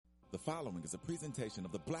following is a presentation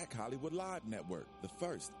of the Black Hollywood Live Network, the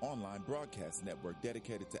first online broadcast network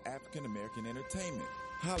dedicated to African American entertainment.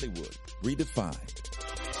 Hollywood Redefined.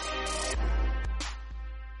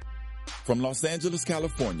 From Los Angeles,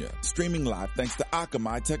 California, streaming live thanks to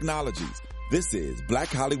Akamai Technologies, this is Black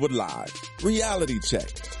Hollywood Live, Reality Check,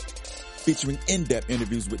 featuring in-depth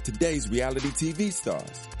interviews with today's reality TV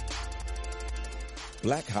stars.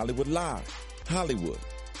 Black Hollywood Live, Hollywood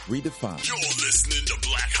Redefined. You're listening to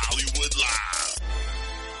Black Hollywood Live.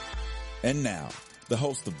 And now, the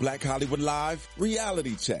host of Black Hollywood Live,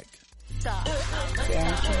 Reality Check.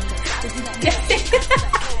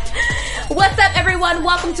 What's up, everyone?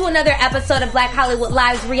 Welcome to another episode of Black Hollywood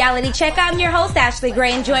Live's Reality Check. I'm your host, Ashley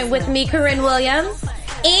Gray, and joined with me, Corinne Williams.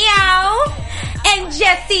 Eow! And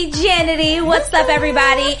Jesse Janity. What's up,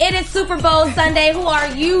 everybody? It is Super Bowl Sunday. Who are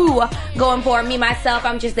you going for? Me, myself,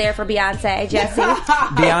 I'm just there for Beyonce. Jesse?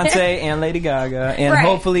 Beyonce and Lady Gaga. And right.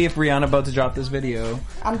 Hopefully, if Rihanna about to drop this video.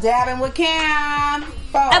 I'm dabbing with Cam.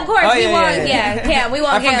 Of course, we won't. Cam, we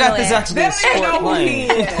won't. I forgot this actually is They sport know who he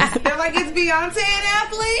playing. is. They're like, it's Beyonce and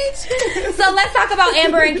athlete. So let's talk about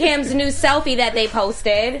Amber and Cam's new selfie that they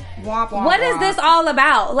posted. Womp, womp, What is womp. this all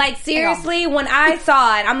about? Like, seriously, when I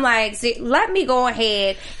saw it, I'm like, let me go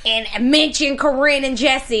ahead and mention Corinne and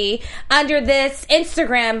Jesse under this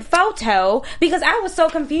Instagram photo because I was so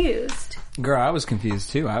confused. Girl, I was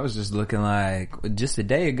confused too. I was just looking like just a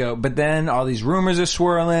day ago. But then all these rumors are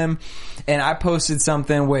swirling, and I posted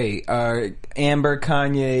something. Wait, are Amber,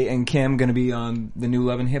 Kanye, and Kim going to be on the new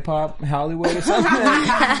Love and Hip Hop Hollywood or something?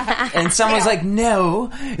 And someone's like,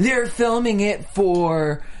 no, they're filming it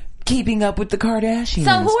for Keeping Up with the Kardashians.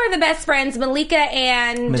 So who are the best friends? Malika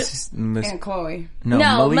and... And Chloe.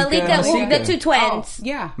 No, Malika, Masika. the two twins. Oh,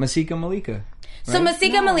 yeah. Malika. So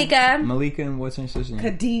Malika. Malika and what's her sister name?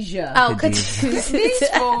 Khadijah. Oh, These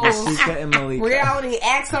fools. Masika and Malika. Reality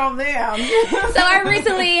acts on them. So I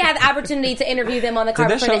recently had the opportunity to interview them on the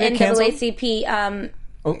carpet that for the show get canceled? NAACP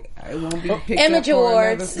It won't be picked Image up for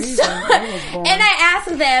another Awards. season. And I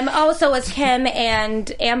asked them, so is Kim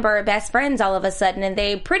and Amber best friends all of a sudden? And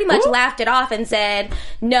they pretty much laughed it off and said,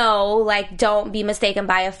 no, like, don't be mistaken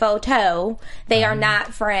by a photo. They are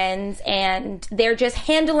not friends, and they're just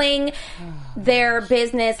handling their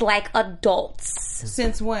business like adults.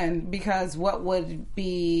 Since when? Because what would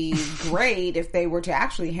be great if they were to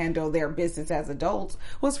actually handle their business as adults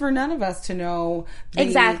was for none of us to know the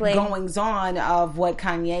Exactly. goings on of what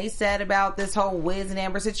Kanye said about this whole Wiz and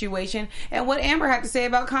Amber situation and what Amber had to say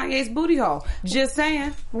about Kanye's booty hole. Just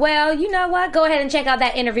saying. Well, you know what? Go ahead and check out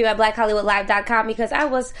that interview at blackhollywoodlive.com because I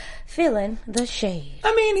was feeling the shade.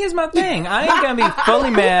 I mean, here's my thing. I ain't gonna be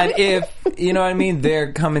fully mad if, you know what I mean,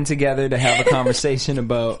 they're coming together to have a conversation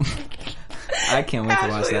about... I can't wait to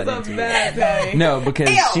watch that interview. Bad day. No, because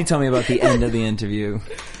Ew. she told me about the end of the interview.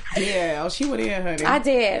 Yeah, she went in, honey. I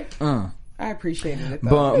did. I appreciated it, though.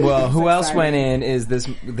 But, well, who else exciting. went in is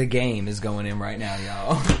the game is going in right now,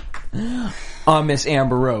 y'all. On Miss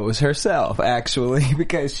Amber Rose herself, actually,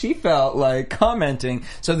 because she felt like commenting.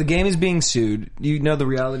 So the game is being sued. You know the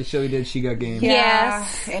reality show he did, She Got Game? Yeah,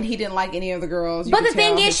 Yes. and he didn't like any of the girls. You But could the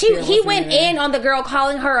thing tell is, his fear he was went there. in on the girl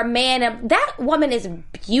calling her a man. That woman is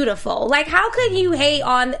beautiful. Like, how could you hate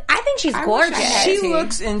on... I think she's I wish I gorgeous. had She to.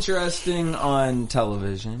 looks interesting on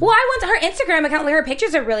television. Well, I went to her Instagram account. Her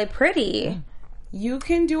pictures are really pretty. You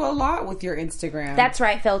can do a lot with your Instagram. That's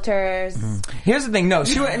right, filters. Here's the thing. No,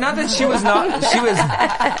 she's not.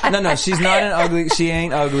 No, she's not an ugly. She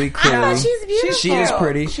ain't ugly. Clearly, she's beautiful. She is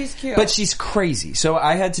pretty. She's cute. but she's crazy. So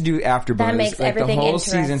I had to do AfterBuzz That makes like the everything whole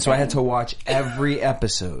season. So I had interesting. to watch every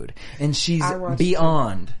episode, and she's I watched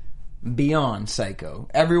beyond psycho.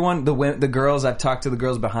 Everyone, the girls, I've talked to the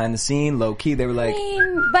girls behind the scene, low key. They were like, I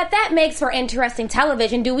mean, but that makes for interesting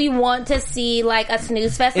television. Do we want to see, like, a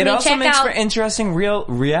snooze fest? it I mean, also check makes out... for interesting real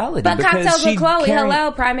reality. But because Cocktails with she Chloe, carrying-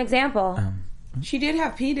 hello, prime example. She did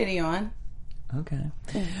have P. Diddy on. Okay.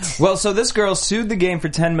 Well, so this girl sued the game for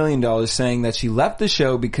 $10 million, saying that she left the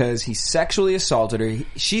show because he sexually assaulted her.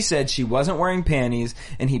 She said she wasn't wearing panties,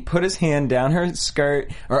 and he put his hand down her skirt,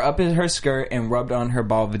 or up in her skirt, and rubbed on her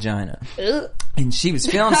ball vagina. Ugh. And she was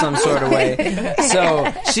feeling some sort of way.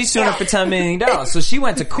 So she sued him for $10 million. So she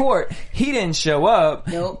went to court. He didn't show up.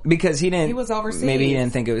 Nope. Because he didn't. He was overseas. Maybe he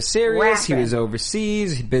didn't think it was serious. He Rapping. was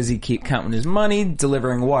overseas, busy keep counting his money,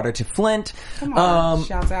 delivering water to Flint. Come on,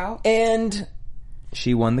 shouts out. And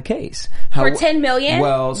She won the case. For $10 million?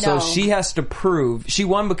 Well, so No. she has to prove she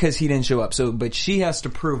won because he didn't show up. But she has to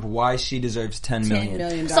prove why she deserves $10 million. $10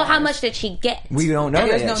 million. So how much did she get? We don't know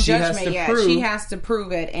There's that no yet. She has judgment to yet. prove. She has to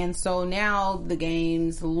prove it, and so now the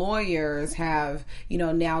game's lawyers have,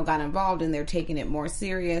 now got involved, and they're taking it more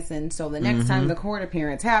serious. And so the next time the court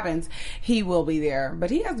appearance happens, he will be there. But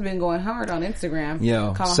he has been going hard on Instagram,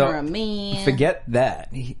 calling her a man. Forget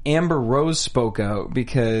that. Amber Rose spoke out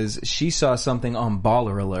because she saw something on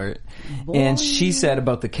Baller Alert, and she said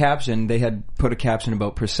about the caption. They had put a caption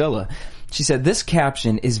about Priscilla. She said, "This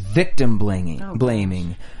caption is victim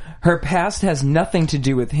blaming. Her past has nothing to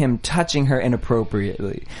do with him touching her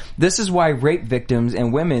inappropriately. This is why rape victims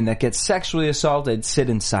and women that get sexually assaulted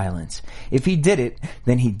sit in silence. If he did it,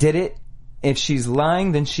 then he did it. If she's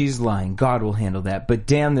lying, then she's lying. God will handle that. But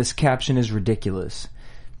damn, this caption is ridiculous."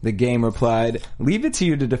 The game replied, "Leave it to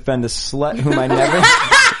you to defend a slut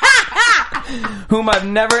whom I've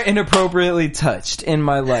never inappropriately touched in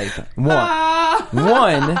my life.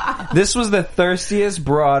 One, this was the thirstiest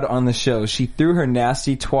broad on the show. She threw her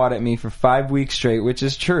nasty twat at me for 5 weeks straight, which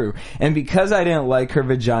is true. And because I didn't like her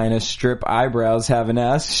vagina, strip, eyebrows, have an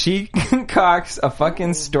ass, she concocts a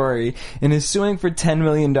fucking story and is suing for $10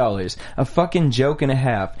 million. A fucking joke and a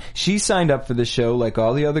half. She signed up for the show like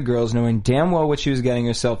all the other girls, knowing damn well what she was getting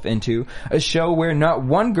herself into. A show where not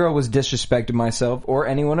one girl was disrespecting myself or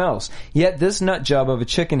anyone else. Yet this nut job of a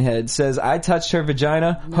chicken head says I touched her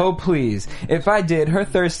vagina? Oh, please. If I did, her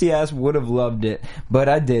thirsty ass would have loved it. But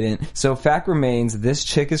I didn't. So fact remains, this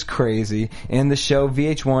chick is crazy. And the show,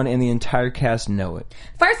 VH1, and the entire cast know it.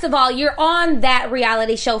 First of all, you're on that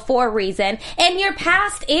reality show for a reason, and your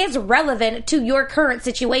past is relevant to your current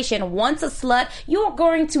situation. Once a slut, you're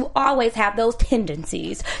going to always have those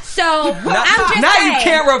tendencies. So, I'm just now saying, you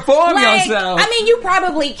can't reform yourself. I mean, you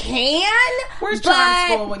probably can. Where's but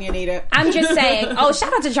Charm School when you need it? I'm just saying. Oh,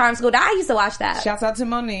 shout out to Charm School. I used to watch that. Shouts out to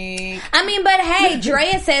Monique. I mean, but hey,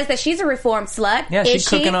 Drea says that she's a reformed slut. Yeah, she's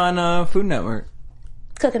cooking on Food Network.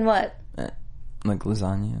 Cooking what? Like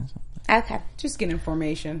lasagna or something. Okay. Just get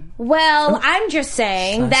information. Well, I'm just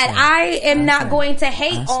saying that I am not going to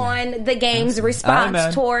hate on the game's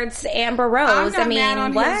response towards Amber Rose. I'm not mad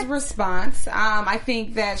on his response. I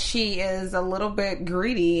think that she is a little bit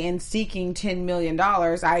greedy in seeking $10 million.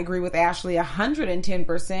 I agree with Ashley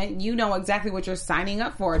 110%. You know exactly what you're signing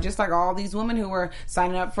up for. Just like all these women who were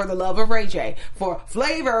signing up for the love of Ray J, for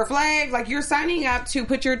Flavor Flav. Like, you're signing up to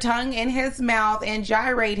put your tongue in his mouth and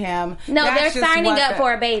gyrate him. No, they're signing up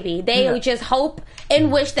for a baby. They just hope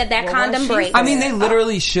and wish that condom breaks. I mean, they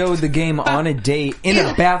literally showed the game on a date in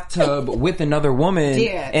a bathtub with another woman,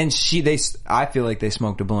 and I feel like they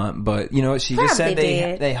smoked a blunt, but you know what? She just said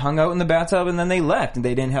they hung out in the bathtub and then they left, and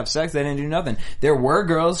they didn't have sex, they didn't do nothing. There were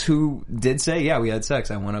girls who did say, yeah, we had sex.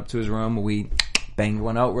 I went up to his room, we banged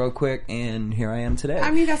one out real quick, and here I am today.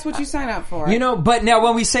 I mean, that's what you sign up for. You know, but now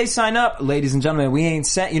when we say sign up, ladies and gentlemen, we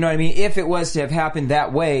ain't you know what I mean? If it was to have happened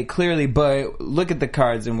that way, clearly, but look at the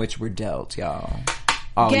cards in which we're dealt, y'all.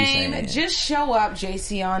 Game, just show up,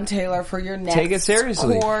 JC Taylor, for your next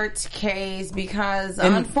court case, because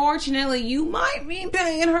unfortunately you might be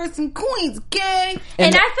paying her some coins, gang.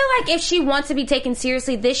 And I feel like if she wants to be taken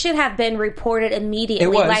seriously, this should have been reported immediately.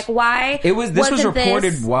 It was. Like, why? This was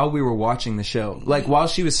reported while we were watching the show. Like, while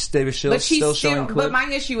they were still showing clips. But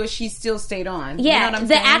my issue is she still stayed on. Yeah, you know what I'm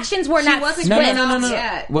the saying? actions were not wasn't split. kicked off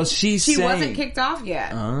yet. Well, she wasn't kicked off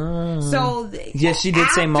yet. So yes, she did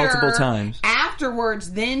say multiple times. Afterwards,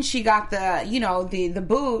 then she got the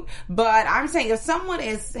boot. But I'm saying, if someone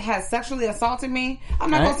has sexually assaulted me, I'm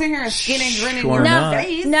not gonna sit here and skin and grin in your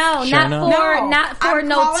face. No, not for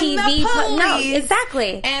no TV. No,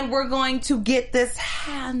 exactly. And we're going to get this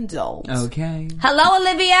handled. Okay. Hello,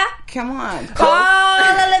 Olivia. Come on, call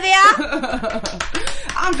Olivia.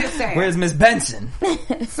 I'm just saying. Where's Miss Benson?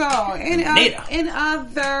 So, in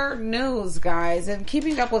other news, guys, and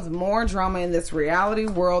keeping up with more drama in this reality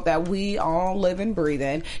world that we all live and breathe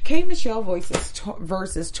in, K. Michelle versus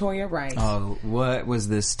Toya Wright. Oh, what was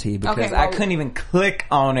this tea? Because I couldn't even click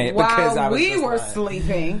on it because I was we were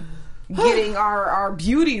sleeping. Getting our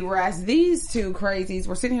beauty rest. These two crazies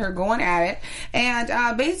were sitting here going at it.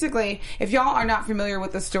 And basically, if y'all are not familiar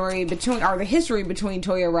with the story the history between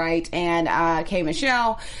Toya Wright and K.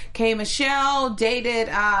 Michelle dated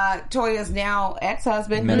Toya's now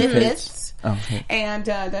ex-husband, Memphis. Okay. And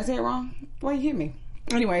did I say it wrong? Why you hit me?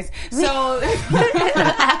 Anyways, so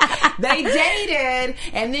they dated,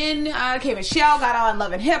 and then Michelle got on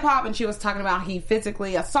Love and Hip Hop, and she was talking about he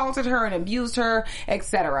physically assaulted her and abused her,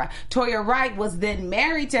 etc. Toya Wright was then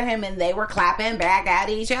married to him, and they were clapping back at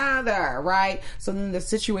each other, right? So then the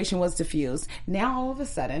situation was diffused. Now, all of a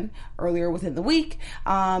sudden, earlier within the week,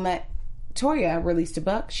 Toya released a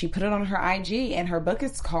book. She put it on her IG, and her book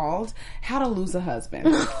is called How to Lose a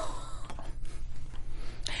Husband.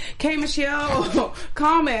 K. Michelle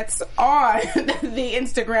comments on the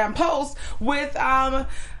Instagram post with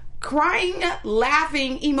crying,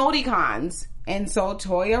 laughing emoticons. And so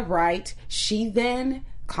Toya Wright, she then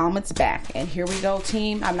comments back. And here we go,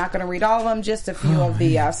 team. I'm not going to read all of them, just a few of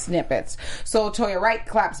the snippets. So Toya Wright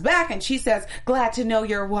claps back and she says, "Glad to know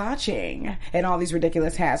you're watching." And all these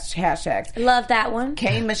ridiculous hashtags. Love that one.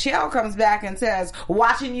 K. Michelle comes back and says,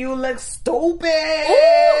 "Watching you look stupid."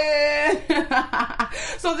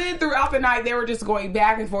 So then throughout the night, they were just going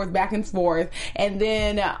back and forth. And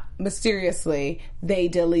then mysteriously, they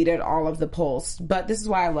deleted all of the posts. But this is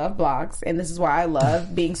why I love blogs, and this is why I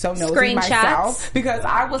love being so nosy myself, because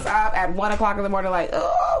I was up at 1 o'clock in the morning like,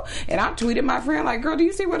 oh, and I tweeted my friend like, "Girl, do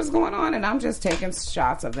you see what is going on?" And I'm just taking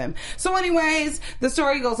shots of them. So anyways, the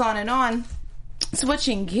story goes on and on.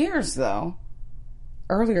 Switching gears though,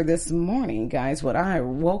 earlier this morning, guys, when I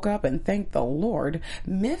woke up and thanked the Lord,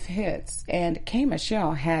 Myth Hits and K.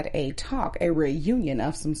 Michelle had a reunion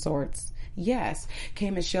of some sorts. Yes, K.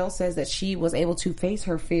 Michelle says that she was able to face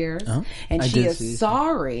her fears, and she is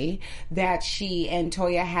sorry that she and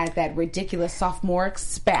Toya had that ridiculous sophomoric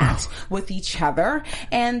spat with each other.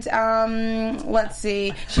 And let's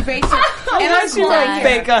see, she faced her. And Why she like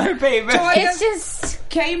fake on her paper? It's just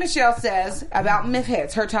K. Michelle says about Myth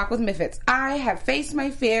Hits, her talk with Myth Hits: "I have faced my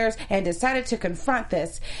fears and decided to confront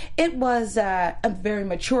this. It was a very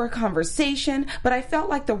mature conversation, but I felt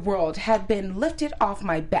like the world had been lifted off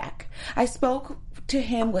my back. I spoke to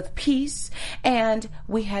him with peace, and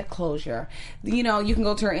we had closure." You know, you can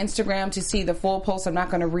go to her Instagram to see the full post. I'm not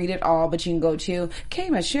going to read it all, but you can go to K.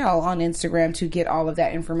 Michelle on Instagram to get all of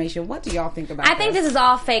that information. What do y'all think about I think this is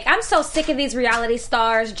all fake. I'm so sick of these reality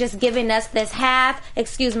stars just giving us this half,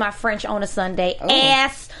 excuse my French on a Sunday,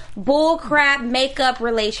 ass bullcrap makeup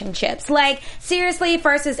relationships. Like, seriously,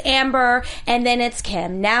 first is Amber, and then it's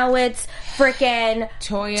Kim. Now it's freaking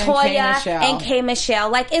Toya and K. Michelle.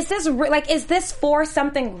 Like, is this for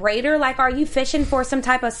something greater? Like, are you fishing for some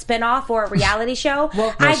type of spinoff or a reality show?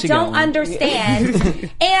 Well, I don't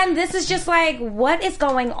understand. And this is just like, what is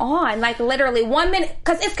going on? Like, literally 1 minute,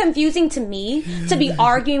 because it's confusing to me to be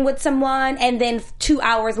arguing with someone and then 2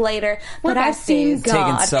 hours later, but I've seen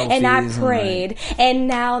God and I prayed, and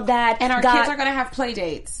now that and our God, kids are going to have play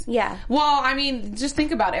dates. Yeah. Well, I mean, just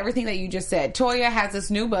think about everything that you just said. Toya has this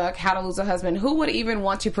new book, How to Lose a Husband. Who would even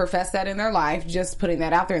want to profess that in their life? Just putting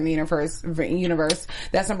that out there in the universe.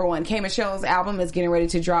 That's number one. K. Michelle's album is getting ready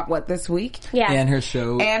to drop this week? Yeah. And her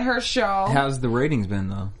show. How's the ratings been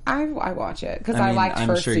though? I watch it because I liked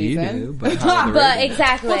first season. You do, but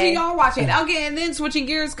exactly. Well, do y'all watch it? Okay, and then switching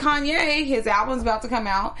gears, Kanye, his album's about to come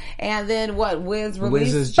out, and then what? Wiz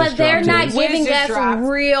released, but they're not giving us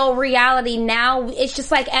real reality now. It's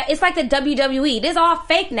just like it's like the WWE. This is all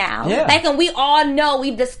fake now. Yeah. Like, and we all know,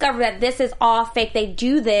 we've discovered that this is all fake. They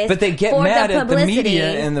do this, but they get mad at the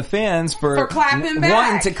media and the fans for clapping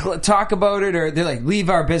back, wanting to talk about it, or they're like, "Leave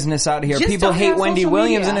our business out of here." Just people hate Wendy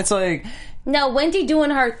Williams, and it's like, no, Wendy doing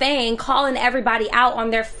her thing, calling everybody out on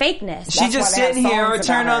their fakeness. She just sitting here or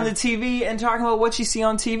turn on the TV and talking about what you see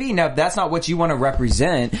on TV. Now, if that's not what you want to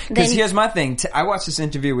represent, because here's my thing. I watched this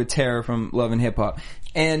interview with Tara from Love and Hip Hop,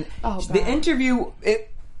 and the interview,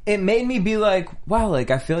 it made me be like, wow, like,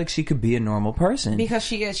 I feel like she could be a normal person. Because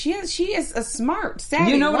she is a smart,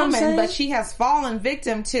 savvy woman, but she has fallen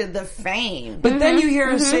victim to the fame. But then you hear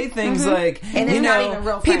her say things like, and it's not even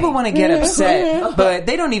real fame. People want to get upset, but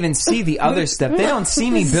they don't even see the other stuff. They don't see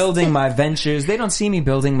me building my ventures. They don't see me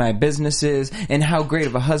building my businesses and how great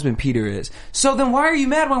of a husband Peter is. So then why are you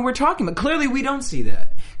mad when we're talking? But clearly we don't see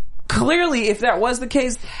that. Clearly, if that was the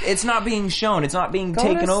case, it's not being shown. It's not being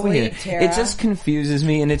taken over here. Tara. It just confuses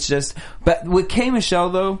me, and it's just... But with K. Michelle,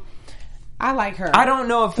 though... I like her. I don't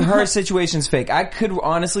know if her situation's fake. I could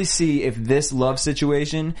honestly see if this love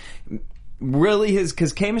situation really is...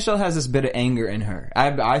 Because K. Michelle has this bit of anger in her,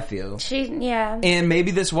 I feel. And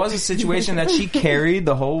maybe this was a situation that she carried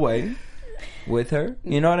the whole way with her.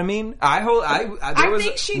 You know what I mean? There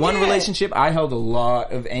was one relationship I held a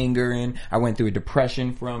lot of anger in. I went through a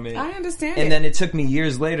depression from it. I understand and then it took me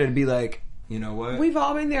years later to be like, you know what? We've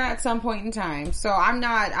all been there at some point in time, so I'm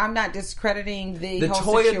not discrediting the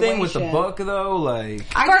whole Toya situation. thing with the book, though, like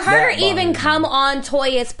For her to even come on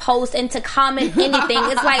Toya's post and to comment anything,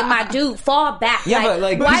 it's like, my dude, fall back. Yeah, but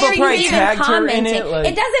like why people are you probably even tagged her commenting? in it. Like,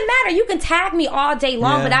 It doesn't matter. You can tag me all day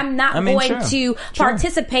long, Yeah. but I'm not going to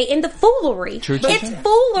participate in the foolery. True. It's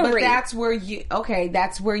foolery. But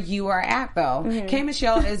that's where you are at, though. K.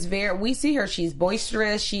 Michelle is we see her, she's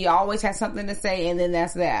boisterous, she always has something to say, and then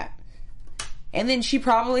that's that. And then she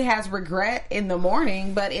probably has regret in the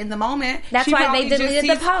morning, but in the moment, that's why they deleted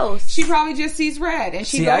the post. She probably just sees red, and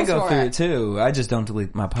she goes I go for through it too. I just don't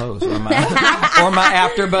delete my posts or my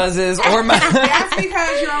after buzzes or my. That's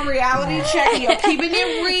because you're on reality check. You're keeping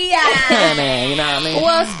it real. Yeah, man, you know what I mean?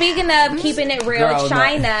 Well, speaking of keeping it real, Girl,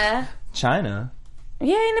 China. China?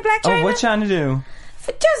 Yeah, in the Black China. Oh, what China do?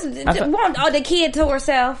 Just want the kid to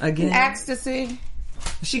herself. Again? Ecstasy.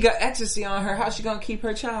 She got ecstasy on her. How's she gonna keep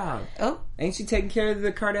her child? Oh. Ain't she taking care of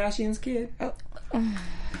the Kardashians' kid? Oh.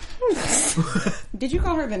 Did you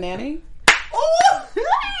call her the nanny?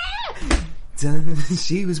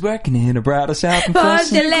 She was working in a bridal shop in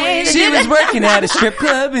She She was working at a strip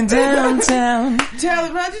club in downtown. Till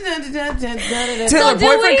her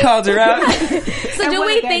boyfriend called her out. So do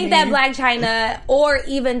we think that Black China or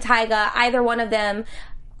even Tyga, either one of them,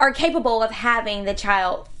 are capable of having the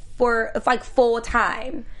child for like full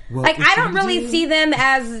time? Like, I don't really see them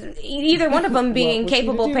as either one of them being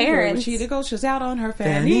capable parents. She go, she's out on her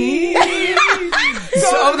fanny.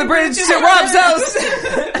 So over the bridge to Rob's house.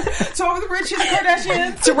 So over the bridge to the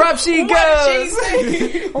Kardashians. To Rob she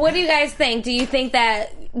goes. What do you guys think? Do you think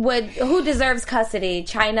that who deserves custody?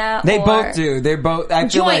 China? They or both do. They're both. I feel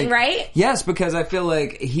joint, like, right? Yes, because I feel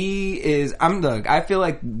like he is. I feel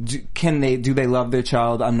like do they love their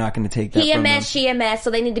child? I'm not going to take that. He a from mess, them. she a mess, so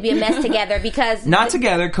they need to be a mess together because Not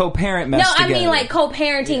together, co-parent mess. No, I together. mean like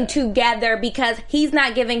co-parenting together because he's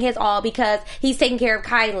not giving his all because he's taking care of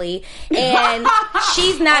Kylie and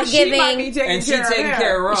she's not giving. She taking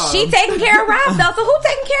care of Rob. She taking care of Rob though. So who's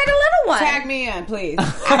taking care of the little one? Tag me in, please. I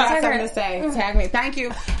got something to say. Tag me. Thank you.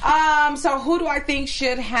 So who do I think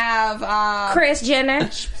should have Kris Jenner.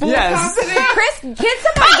 Yes. Kris, can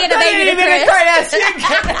somebody get a baby to Kris?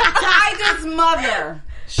 Tyga's mother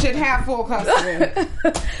should have full custody.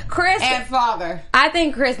 Kris And father. I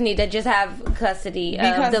think Kris need to just have custody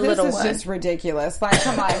of the little this one. is just ridiculous. Like,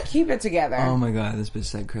 come on, keep it together. Oh my god, this bitch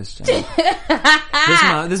said Christian.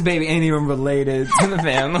 this baby ain't even related to the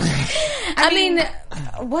family. I mean,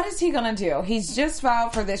 what is he gonna do? He's just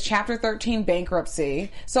filed for this Chapter 13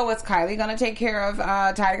 bankruptcy. So is Kylie gonna take care of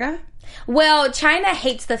Tyga? well, China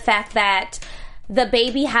hates the fact that the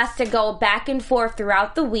baby has to go back and forth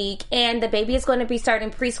throughout the week, and the baby is going to be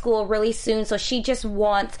starting preschool really soon, so she just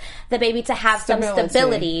wants the baby to have some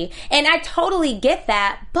stability. And I totally get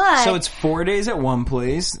that, but... So it's 4 days at one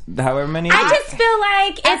place, however many... I just feel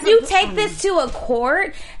like if you take this to a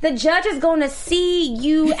court, the judge is going to see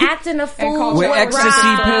you acting a fool with ecstasy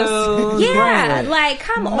Rob. pills. Yeah, Right. like,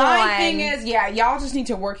 come on. My thing is, y'all just need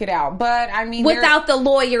to work it out. But, I mean... Without the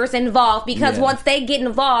lawyers involved, because Yeah. once they get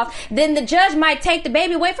involved, then the judge might take the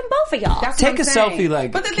baby away from both of y'all. That's Take what a I'm saying. selfie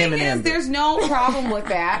like But the Kim thing and is, Amber. there's no problem with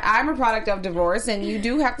that. I'm a product of divorce, and you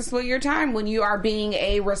do have to split your time when you are being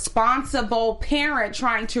a responsible parent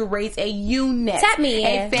trying to raise a unit. Tap me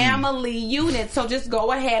a in. family unit. So just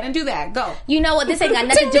go ahead and do that. Go. You know what? This ain't got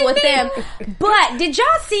nothing to do with them. But did y'all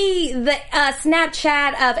see the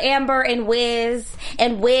Snapchat of Amber and Wiz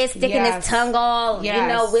sticking Yes. his tongue all,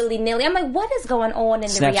 Yes. willy nilly? I'm like, what is going on in the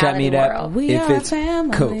Snapchat reality me that. world? We If are it's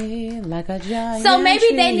family, coke. like a giant So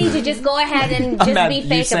maybe they tree. need to just go ahead and just Not be you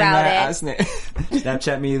fake saying about that, it.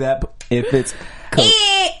 Snapchat me that if it's coke.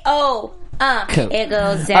 Coke. It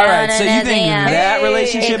goes down. All right, so in you a think damn. that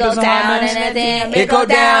relationship It goes is a hot down mess? in a damn. It go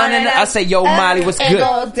down and I say, yo, Molly, what's It good?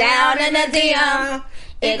 goes down in a damn.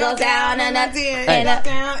 It goes down in a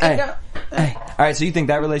damn. Hey. All right, so you think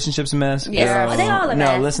that relationship's a mess? Yeah, Girl, they all a no,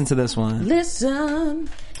 mess. listen to this one. Listen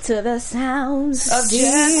To the sounds of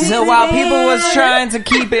Jesse. So while people was trying to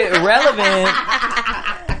keep it relevant,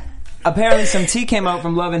 apparently some tea came out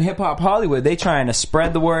from Love and Hip Hop Hollywood. They trying to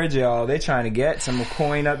spread the word, y'all. They trying to get some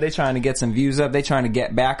coin up. They trying to get some views up. They trying to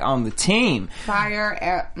get back on the team.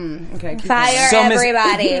 Fire. Okay. keep Fire So Miss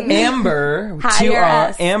everybody. Amber, Hire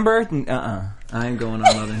us. Amber, I ain't going on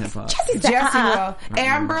Love and Hip Hop. Jesse will.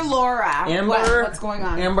 Amber Laura. Amber, What's going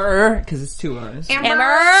on? Amber, because it's 2 R's.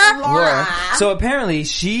 Amber Laura. So apparently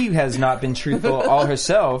she has not been truthful all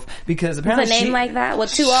herself because apparently a name she, like that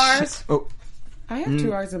with 2 R's? Oh, I have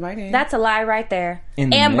 2 R's in my name. That's a lie right there.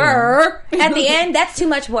 In the Amber. At the end, that's too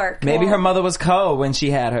much work. maybe her mother was cold when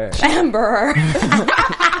she had her. Amber.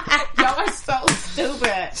 Y'all are so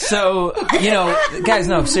stupid. So, guys,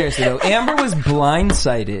 no, seriously though, Amber was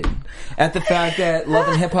blindsided at the fact that Love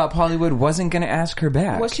and Hip Hop Hollywood wasn't going to ask her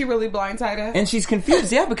back. Was she really blindsided? And she's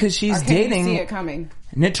confused, because she's dating You see it coming.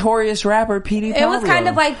 notorious rapper Petey Pablo. It was kind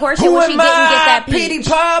of like Portia when she didn't get that peach. Petey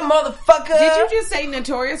Pab, motherfucker. Did you just say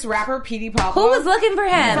notorious rapper Petey Pablo? Who was looking for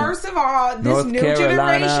him? First of all, this North new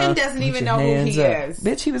Carolina, generation doesn't even know who he is.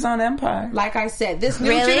 Bitch, he was on Empire. Like I said, this new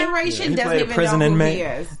Really? generation He doesn't played a even prison know who inmate. he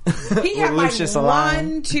is. He had like Lucius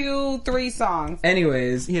Allen. 1, 2, 3 songs.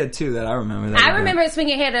 Anyways, he had 2 that I remember. That I remember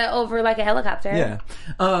swinging your head over like a helicopter. Yeah.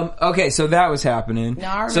 Okay, so that was happening. No,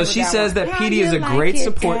 I remember so she that says one. that How Petey you is a like great it,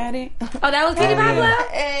 support. Daddy? Oh, that was Petey Pablo?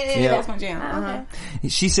 Hey, Yeah. that's my jam. Uh-huh.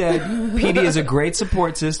 She said Petey is a great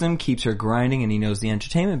support system, keeps her grinding, and he knows the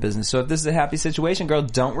entertainment business. So if this is a happy situation, girl,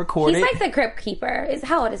 don't record He's it. like the crypt keeper.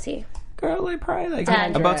 How old is he? Girl, like probably like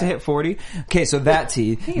 100. about to hit 40. Okay, so that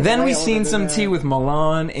tea. Then way we older seen than some that. tea with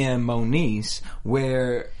Milan and Moniece,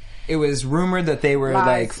 where it was rumored that they were Lies.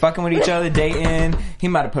 like fucking with each other, dating. He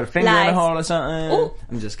might have put a finger in Lies. the hole or something. Ooh.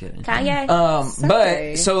 I'm just kidding. Kanye?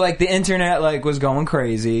 But so like the internet like was going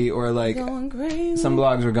crazy, or like Going crazy. some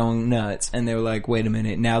blogs were going nuts, and they were like, "Wait a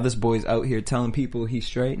minute, now this boy's out here telling people he's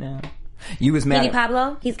straight now." You was mad. Petey at-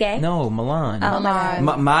 Pablo? He's gay? No, Milan. Oh, my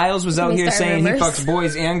God. Miles was out Let me here start saying rumors. he fucks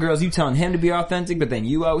boys and girls. You telling him to be authentic, but then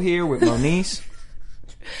you out here with Moniece.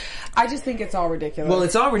 I just think it's all ridiculous. Well,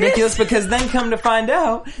 it's all ridiculous because then come to find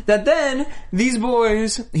out that then these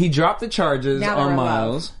boys, he dropped the charges Now they're on in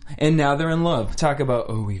Miles, and now they're in love. Talk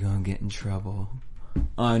about, we gonna get in trouble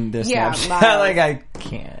on this Snapchat. Miles. Like, I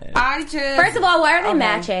can't. I just... First of all, why are they Okay.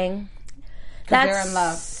 matching? they're in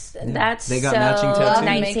love. That's They got so matching tattoos.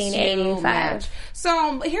 Makes you 1985. match.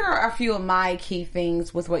 So here are a few of my key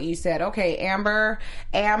things with what you said. Okay, Amber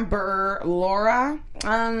Laura.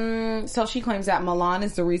 So she claims that Milan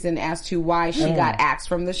is the reason as to why she got axed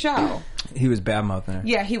from the show. He was bad mouthing her.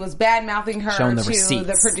 Yeah, he was bad mouthing her Showing the to receipts.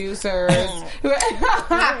 the producers.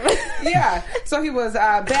 Yeah, so he was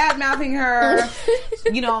bad mouthing her,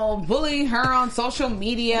 bullying her on social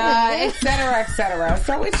media, etc., etc.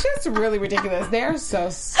 So it's just really ridiculous. They're so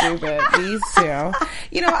stupid, these two.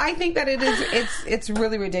 I think that it's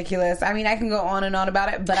really ridiculous. I mean, I can go on and on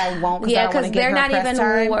about it, but I won't. Yeah, because because they're not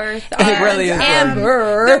even worth It really is. Amber.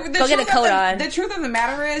 The Go get a truth coat of on. The truth of the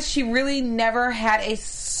matter is, she really never had a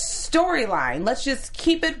storyline. Let's just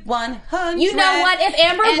keep it 100. You know what? If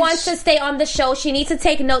Amber And wants to stay on the show, she needs to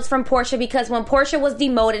take notes from Portia, because when Portia was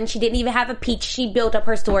demoted and she didn't even have a peach, she built up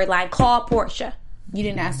her storyline. Call Portia. You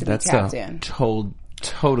didn't ask to be That's tapped in.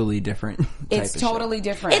 totally different. It's totally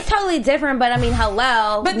different. It's totally different, but I mean,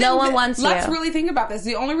 hello. But no then one wants Let's you. really think about this.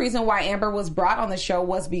 The only reason why Amber was brought on the show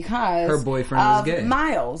was because Her boyfriend was of gay.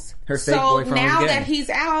 Miles. Her fake so boyfriend now was gay. that he's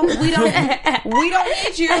out, we don't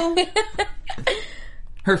need you.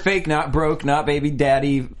 Her fake, not broke, not baby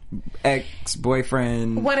daddy,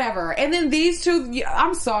 ex-boyfriend. Whatever. And then these two,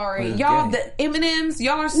 I'm sorry, Well, y'all. gay. The M&Ms,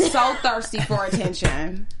 y'all are so thirsty for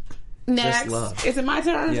attention. Next, love. is it my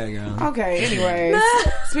turn? Yeah, girl. Okay. Anyways,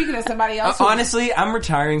 speaking of somebody else, who- Honestly, I'm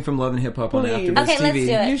retiring from Love and Hip Hop on Please. AfterBuzz Okay, TV. let's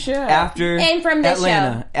do it. you should. After And from this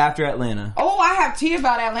Atlanta. After Atlanta. Oh, I have tea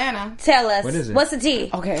about Atlanta. Tell us. What is it? What's the tea?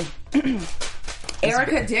 Okay.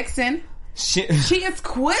 Erica Dixon. She is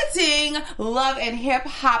quitting Love and Hip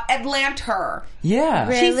Hop Atlanta. Yeah.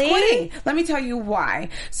 Really? She's quitting. Let me tell you why.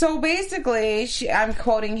 So basically, I'm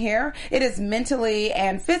quoting here, it is mentally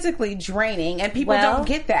and physically draining, and people Well, don't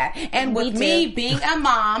get that. And with me me too. being a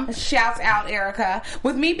mom, shouts out Erica,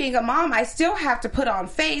 with me being a mom, I still have to put on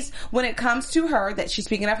face when it comes to her, that she's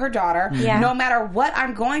speaking of her daughter, Yeah. no matter what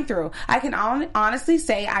I'm going through. I can honestly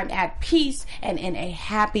say I'm at peace and in a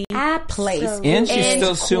happy place. Absolutely. And she's End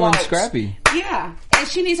still suing quote. Scrappy. Yeah, and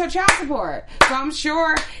she needs her child support, so I'm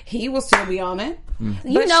sure he will still be on it. You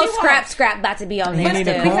But know, she Scrap about to be on He there need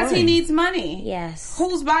a too. coin. because he needs money. Yes.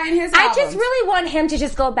 Who's buying his I albums? just really want him to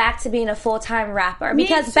just go back to being a full-time rapper, Me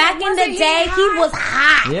because too. back in the Wasn't he day he hot? was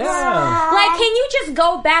hot. Yeah. Like, can you just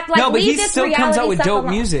go back? Like, No, but leave he this still comes reality out with stuff dope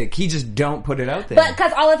alone. music. He just don't put it out there. But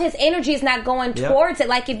because all of his energy is not going Yep. towards it.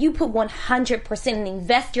 Like, if you put 100% and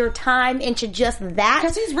invest your time into just that,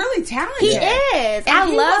 because he's really talented. he is. And I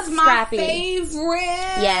he love was my Scrappy. favorite.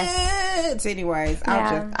 Yes. Anyways,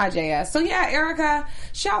 Yeah. IJS. So yeah, Erica,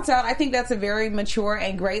 shouts out. I think that's a very mature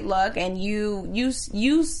and great look, and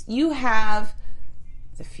you have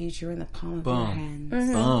the future in the palm of your hand.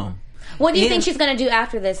 Boom. What do you think she's going to do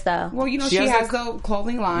after this, though? Well, she has the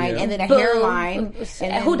clothing line and then a Boom. hairline.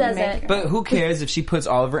 And who doesn't? But who cares if she puts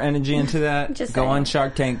all of her energy into that? Just go saying. on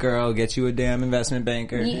Shark Tank, girl. Get you a damn investment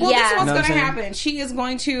banker. Well, Yeah. this is what's Know going what to I'm happen. She is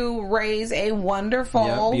going to raise a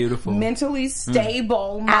wonderful, beautiful, mentally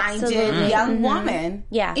stable-minded Absolutely. young woman.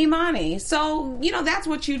 Yeah. Imani. So, that's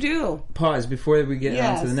what you do. Pause before we get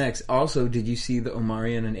Yes. on to the next. Also, did you see the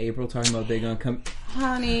Omarion and April talking about they're going to come...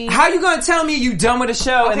 Honey. How you going to tell me you done with the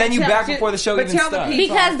show and then you back before the show but even tell the starts?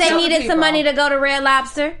 people. Because they Tell the needed some people. money to go to Red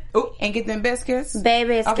Lobster. And get them biscuits.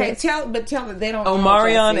 Baby, Okay, tell them they don't know.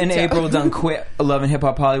 Omarion Jesse. and Tell- April done quit Love and Hip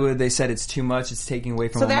Hop Hollywood. They said it's too much. It's taking away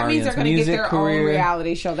from So that means Omarion's they're going to get music their career. own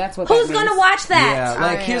reality show. That's what Who's that going to means. watch that? Yeah,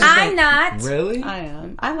 like here's the I'm thing. not. Really? I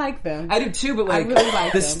am. I like them. I do too, but like really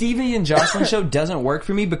like the them. Stevie and Jocelyn show doesn't work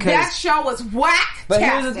for me because That show was whack. But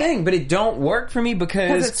here's the thing, but it don't work for me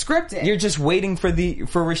because it's scripted. You're just waiting for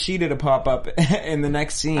Rashida to pop up in the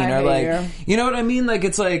next scene, I or hate like, you. you know what I mean? Like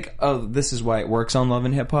it's like, oh, this is why it works on Love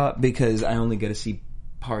and Hip Hop because I only get to see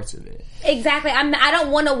parts of it. Exactly. I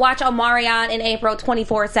don't want to watch Omarion in April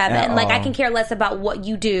 24/7. At Like I all. can care less about what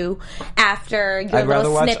you do after your I'd rather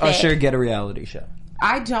little watch snippet. Usher get a reality show.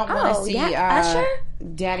 I don't want to see Usher.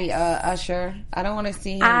 Daddy Usher. I don't want to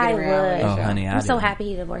see him I get a reality would. Oh, show. honey, I'm so didn't. happy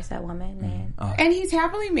he divorced that woman, man. And he's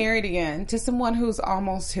happily married again to someone who's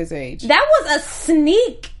almost his age. That was a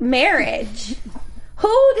sneak marriage.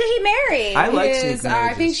 Who did he marry? I like His, sneak I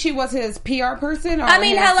marriages. think she was his PR person. Or I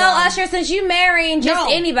mean, his, hello, Usher, since you marrying just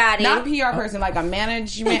no, anybody. Not a PR person, like a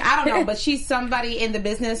management. I don't know, but she's somebody in the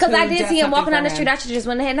business. Because I who did does see him something walking for down the him. street. I should just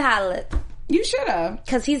went ahead and hollered. You should have.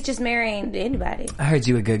 Because he's just marrying anybody. I heard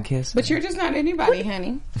you a good kiss, But you're just not anybody,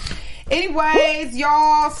 honey. Anyways,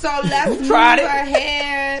 y'all, so let's move tried it.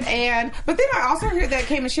 ahead. But then I also heard that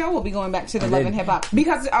K. Michelle will be going back to the Love and Hip Hop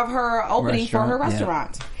because of her opening for her Restaurant,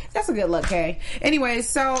 restaurant. That's a good look, Kay. Anyways,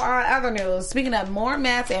 so other news. Speaking of more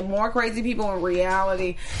mess and more crazy people in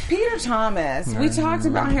reality, Peter Thomas. We talked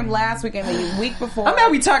about him last week and the week before. I'm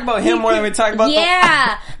mad we talk about him more than we talk about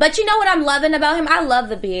Yeah. But you know what I'm loving about him? I love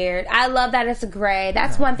the beard. I love that it's gray.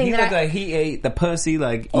 That's one thing He that looked like he ate the pussy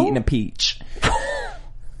like eating a peach.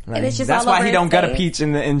 Like, And it's just that's all why over he his don't got a face. peach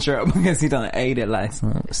in the intro because he done ate it like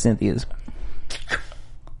Cynthia's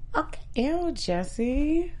Okay. Ew,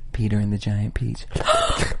 Jesse. Peter and the Giant Peach.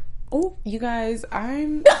 Oh, you guys,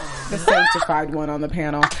 I'm the sanctified one on the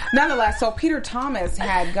panel. Nonetheless, so Peter Thomas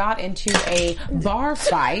had got into a bar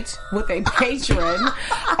fight with a patron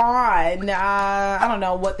on, I don't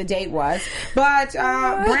know what the date was, but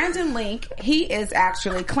Brandon Link, he is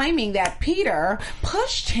actually claiming that Peter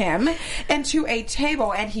pushed him into a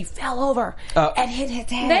table and he fell over and hit his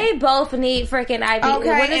head. They both need freaking IV. Okay,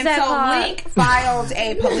 What is and that so called? Link filed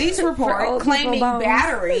a police For report old claiming people bones.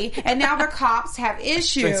 battery, and now the cops have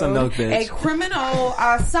issued Drink some milk, bitch. a criminal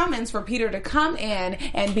summons for Peter to come in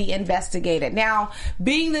and be investigated. Now,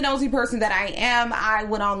 being the nosy person that I am, I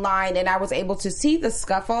went online and I was able to see the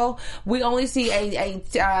scuffle. We only see a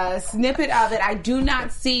snippet of it. I do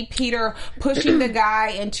not see Peter pushing the guy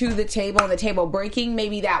into the table and the table breaking.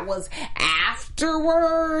 Maybe that was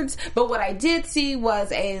afterwards. But what I did see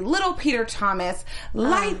was a little Peter Thomas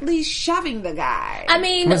lightly shoving the guy. I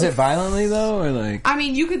mean, Was it violently though, or like? I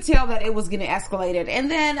mean, you could tell that it was getting escalated. And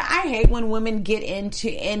then I hate when women get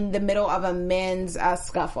in the middle of a men's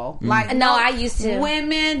scuffle. Like, No, I used to.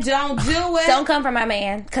 Women don't do it. don't come for my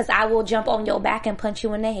man, because I will jump on your back and punch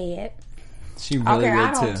you in the head. She really Okay, would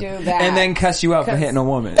I don't too. do that. And then cuss you out for 'Cause- hitting a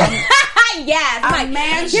woman. Yes. A like,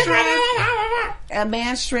 man's you're strength. A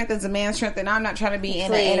man's strength is a man's strength, and I'm not trying to be in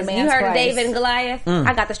a Please, man's you heard of place. David and Goliath?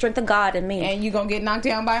 I got the strength of God in me. And you gonna get knocked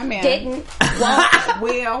down by a man. Didn't, won't,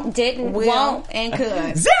 Will. Didn't, will, won't. and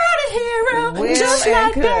could. Zero to hero, Will just and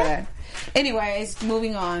like could. that. Anyways,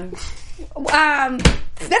 moving on. That's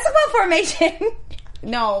about formation.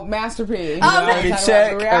 No, Master P. Reality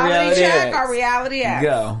check or Reality check X? or reality X?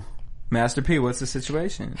 Go. Master P, what's the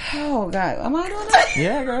situation? Oh, God. Am I doing that?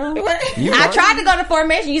 Yeah, girl. What? You I are. tried to go to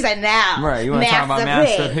formation. You said now. Right, you want to talk about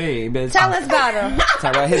Master P, bitch. Tell us about him.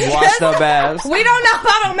 Talk about his washed up ass. We don't know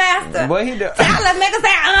about him, Master. What he do? Tell us, make us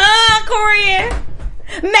say, Korean.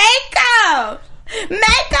 Makeup.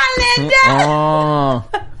 Makeup, Linda. Oh.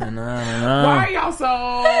 Why are y'all so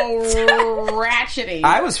ratchety?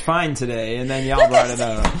 I was fine today, and then y'all brought it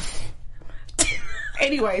up.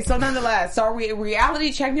 Anyway, so nonetheless, so are we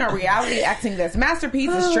reality checking or reality acting this? Master P's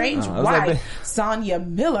estranged I was like, wife, Sonia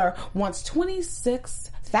Miller, wants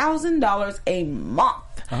 $26,000 a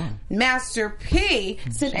month Master P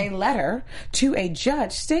sent a letter to a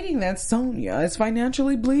judge stating that Sonia is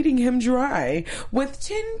financially bleeding him dry with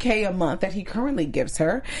 $10K a month that he currently gives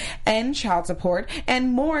her and child support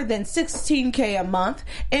and more than $16K a month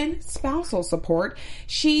in spousal support.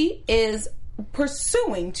 She is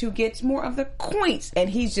pursuing to get more of the coins, and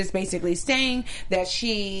he's just basically saying that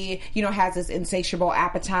she, has this insatiable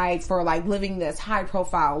appetite for like living this high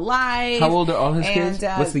profile life. How old are all his kids?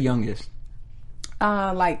 What's the youngest?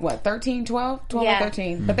 13, 12 or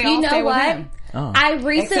 13. But they You all know stay with what? him. Oh. I Except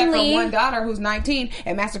recently for one daughter who's 19,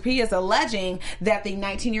 and Master P is alleging that the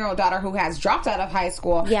 19-year-old daughter who has dropped out of high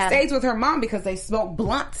school stays with her mom because they smoke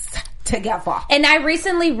blunts together. And I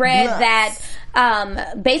recently read Blunts. that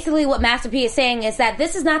basically what Master P is saying is that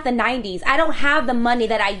this is not the 90s. I don't have the money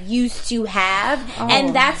that I used to have.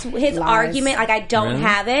 And that's his argument. Like, I don't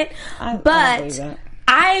have it. But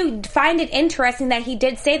I find it interesting that he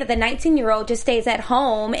did say that the 19-year-old just stays at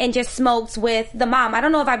home and just smokes with the mom. I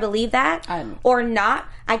don't know if I believe that or not.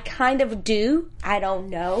 I kind of do. I don't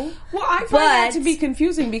know. Well, I find that to be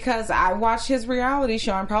confusing because I watched his reality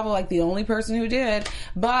show. I'm probably like the only person who did.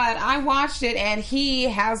 But I watched it, and he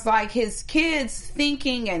has like his kids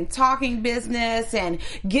thinking and talking business and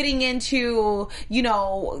getting into,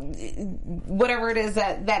 whatever it is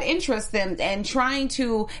that interests them and trying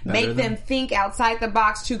to make them think outside the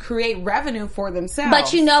box to create revenue for themselves.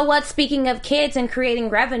 But you know what? Speaking of kids and creating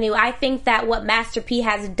revenue, I think that what Master P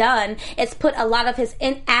has done is put a lot of his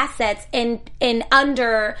assets in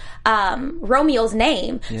under Romeo's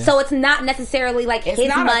name. Yeah. So it's not necessarily like it's his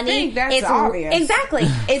not money. A thing. That's it's obvious. Exactly.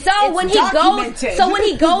 It's when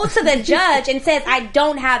he goes to the judge and says, I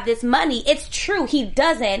don't have this money, it's true, he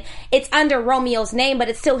doesn't. It's under Romeo's name, but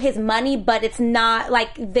it's still his money, but it's not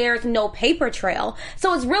like there's no paper trail.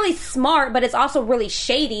 So it's really smart, but it's also really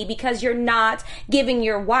shady because you're not giving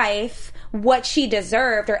your wife what she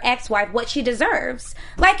deserved, or ex-wife what she deserves.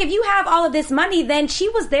 Like, if you have all of this money, then she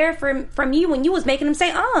was there from you when you was making them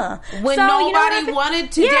say, When so, nobody wanted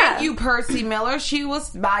to date you, Percy Miller, she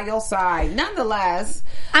was by your side. Nonetheless,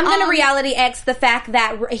 I'm going to reality X the fact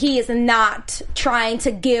that he is not trying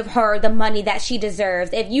to give her the money that she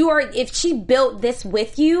deserves. If she built this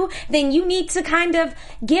with you, then you need to kind of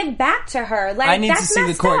give back to her. Like, I need that's to see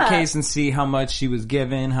the court up. case and see how much she was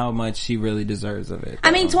given, how much she really deserves of it.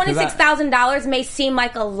 I mean, $26,000 may seem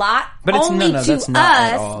like a lot, but it's only to that's not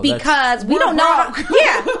at us all. because we don't know.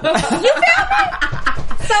 Yeah, you feel me?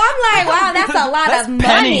 So I'm like, wow, that's a lot of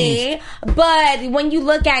money. But when you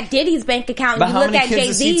look at Diddy's bank account, and you look at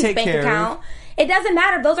Jay-Z's bank account, it doesn't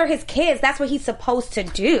matter. Those are his kids. That's what he's supposed to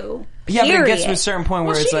do. Yeah, but it gets to a certain point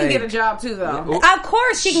where it's like... she can get a job too, though. Of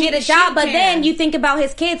course she can get a job, but then you think about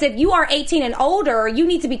his kids. If you are 18 and older, you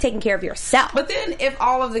need to be taking care of yourself. But then if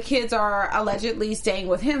all of the kids are allegedly staying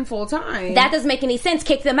with him full time... That doesn't make any sense.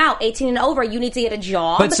 Kick them out. 18 and over, you need to get a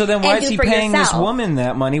job. But so then why is he paying this woman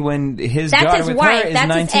that money when his That's daughter his with wife. her is That's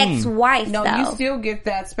 19? his ex-wife, No, though. you still get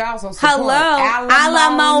that spousal support. Hello.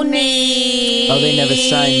 Alimony. Oh, they never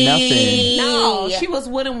signed nothing. No, she was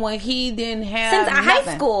with him when he didn't have Since nothing.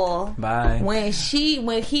 high school. Bye. When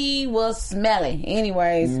he was smelly.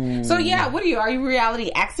 Anyways. So yeah, what are you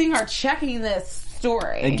reality acting or checking this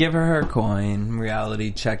story? And give her coin.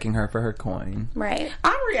 Reality checking her for her coin. Right.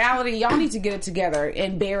 On reality, y'all need to get it together.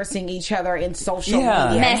 Embarrassing each other in social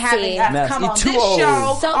Yeah. media. And having us come on this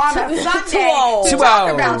show on a Sunday to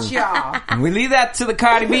talk about y'all. And we leave that to the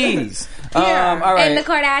Cardi B's. Yeah. All right. And the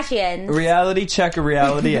Kardashians. Reality check or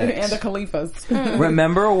reality X. And the Khalifas.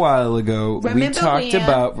 Remember a while ago, we talked when?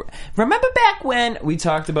 about... Remember back when we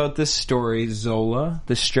talked about this story, Zola,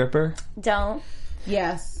 the stripper? Don't.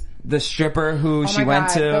 Yes. The stripper who she my went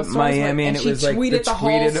God, to those stories Miami and it was like tweeted the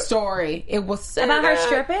whole story. It was so About her good.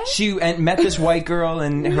 stripping? She met this white girl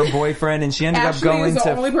and her boyfriend, and she ended Ashley up going is the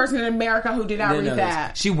to. only person in America who did not read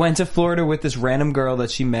that. She went to Florida with this random girl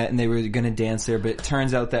that she met, and they were going to dance there. But it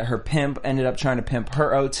turns out that her pimp ended up trying to pimp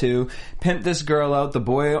her out too. Pimped this girl out. The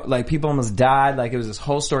boy, like people almost died. Like it was this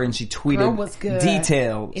whole story, and she tweeted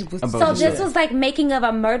details. It was about So this was like making of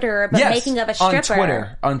a murderer, but making of a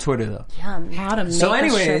stripper. On Twitter though. Yum. How to make So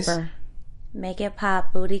anyways, a stripper. Make it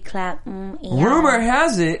pop, booty clap. Rumor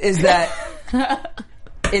has it is that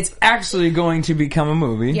it's actually going to become a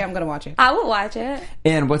movie. Yeah, I'm going to watch it. I would watch it.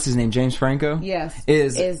 And what's his name? James Franco? Yes.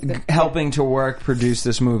 Is helping to produce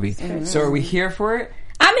this movie. Mm-hmm. So are we here for it?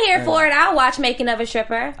 I'm here for it. I'll watch Making of a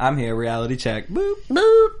Stripper. I'm here. Reality check. Boop.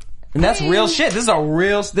 Boop. And that's real shit. This is a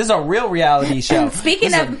real reality show.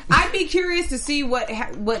 Speaking of, I'd be curious to see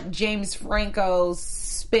what James Franco's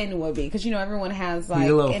spin would be, because everyone has like he's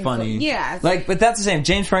a little funny. Yeah, like, but that's the same.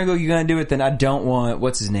 James Franco, you're gonna do it, then I don't want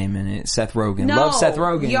what's his name in it. Seth Rogen. No, love Seth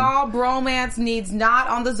Rogen. Y'all, bromance needs not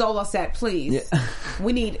on the Zola set, please. Yeah.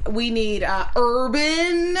 We need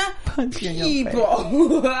urban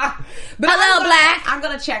people. But Hello, Black. I'm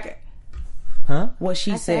gonna check it. Huh? What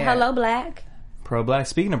she said. Hello, Black. Pro Black.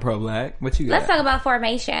 Speaking of Pro Black, what you got? Let's talk about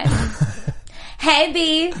formation. Hey,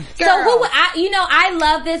 B. Girl. So I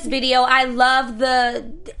love this video. I love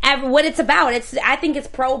what it's about. I think it's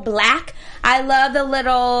pro-black. I love the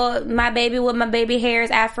little my baby with my baby hairs,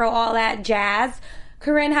 afro, all that jazz.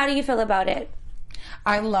 Corinne, how do you feel about it?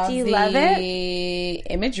 I love love the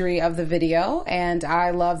imagery of the video, and I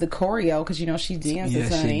love the choreo because she dances,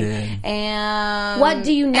 honey. She did. And what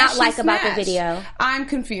do you not she like about the smashed. video? I'm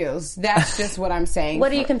confused. That's just what I'm saying.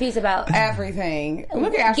 What are you confused about? Everything.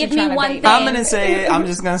 Look at Ashley Give me trying to one bait thing. I'm gonna say it. I'm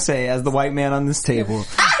just gonna say it as the white man on this table.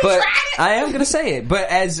 But I am gonna say it. But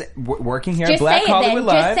as working here at Just Black say it Hollywood then.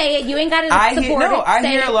 Live, Just say it. You ain't got to support it. I Say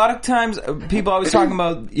hear it. a lot of times people always talking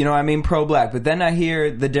about, pro-black, but then I hear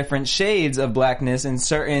the different shades of blackness, and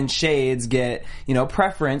certain shades get,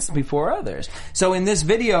 preference before others. So in this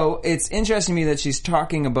video, it's interesting to me that she's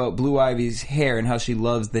talking about Blue Ivy's hair and how she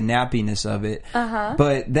loves the nappiness of it. Uh-huh.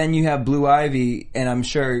 But then you have Blue Ivy, and I'm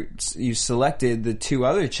sure you selected the two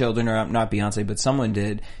other children, or not Beyonce, but someone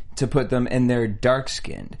did, to put them, and they're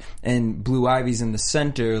dark-skinned. And Blue Ivy's in the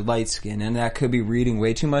center, light-skinned. And that could be reading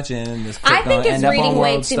way too much in. This I think it's reading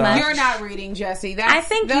way too much. You're not reading, Jesse. I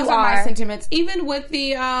think those you are my are. sentiments. Even with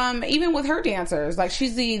her dancers, like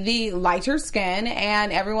she's the lighter skin,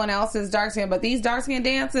 and everyone else is dark skin. But these dark skin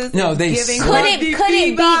dances, no, they giving Could it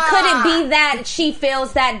be that she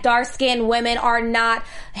feels that dark-skinned women are not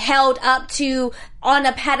held up to on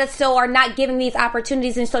a pedestal, or not giving these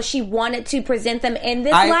opportunities, and so she wanted to present them in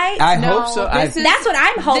this light? I hope so. That's what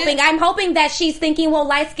I'm hoping. I'm hoping that she's thinking, well,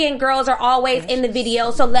 light-skinned girls are always in the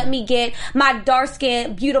video, so let me get my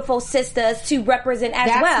dark-skinned, beautiful sisters to represent as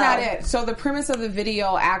well. That's not it. So the premise of the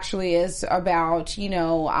video actually is about,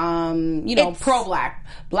 pro-black,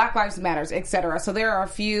 Black Lives Matters, etc. So there are a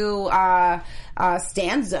few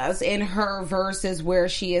stanzas in her verses where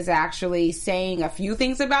she is actually saying a few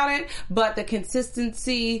things about it, but the consistency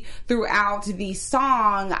throughout the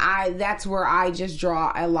song, that's where I just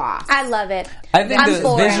draw a lot. I love it. I think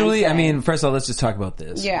visually, it. first of all, let's just talk about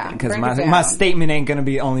this. Yeah, because my statement ain't going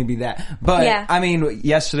to only be that. But,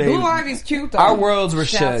 yesterday, Blue Ivy's cute, though. Our worlds were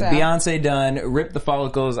Shouts shook. out. Beyonce done ripped the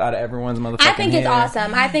follicles out of everyone's motherfucking I think it's hair.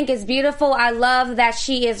 awesome. I think it's beautiful. I love that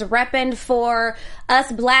she is repping for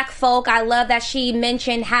us black folk. I love that she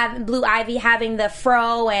mentioned Blue Ivy having the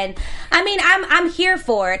fro, and I'm here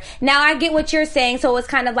for it. Now I get what you're saying. So it's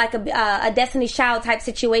kind of like a Destiny's Child type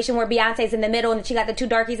situation where Beyonce's in the middle and she got the two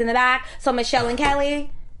darkies in the back. So Michelle and Kelly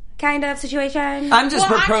kind of situation. I'm just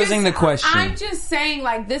proposing the question. I'm just saying,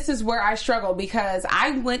 this is where I struggle, because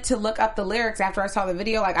I went to look up the lyrics after I saw the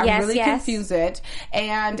video. Confused it.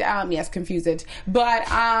 And, confused it. But,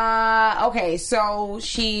 okay, so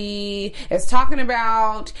she is talking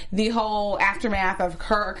about the whole aftermath of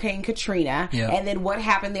Hurricane Katrina, and then what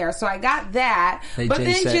happened there. So I got that. But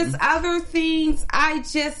then just other things, I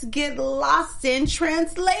just get lost in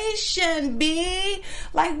translation, B.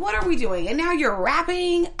 What are we doing? And now you're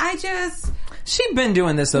rapping? She's been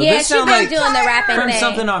doing this, though. Yeah, this she's been doing the rapping from thing.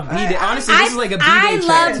 something off B-Day. Honestly, this is like a B-Day I track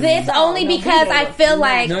love to this me. only because I feel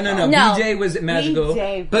like... No. B-Day was magical.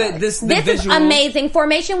 But this is amazing.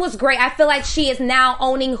 Formation was great. I feel like she is now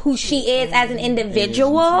owning who she is as an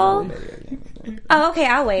individual. Oh, okay,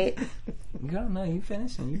 I'll wait. No, you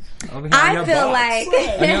finishing. I feel like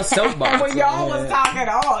on your soapbox. When y'all was talking,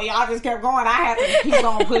 y'all just kept going. I had to keep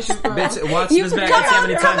on pushing through. Bitch, watch this back and see how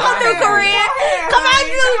many times come on through, Korea. Come on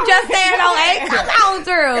through, just saying, okay? Come on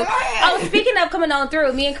through. Oh, speaking of coming on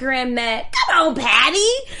through, me and Corinne met. Come on, Patty,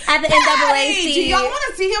 at the NAACP. Do y'all want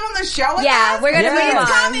to see him on the show? We're gonna bring him on.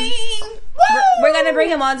 Coming. We're gonna bring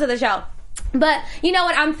him on to the show. But you know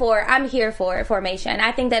what? I'm here for Formation.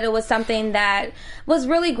 I think that it was something that was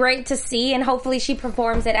really great to see, and hopefully she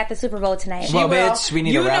performs it at the Super Bowl tonight. Well, bitch, we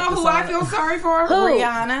need to wrap this up. You know who I feel sorry for? Who?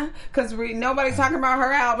 Rihanna. Because nobody's talking about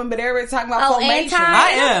her album, but everybody's talking about Formation.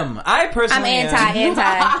 I personally am anti.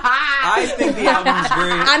 I think the album's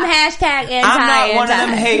great. I'm hashtag anti. I'm not one of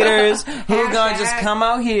them haters who's gonna just come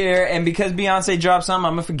out here and because Beyonce dropped something,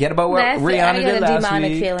 I'm gonna forget about what Rihanna did last week. I got a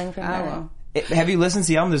demonic feeling from that. Have you listened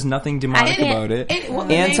to the album? There's nothing demonic about it.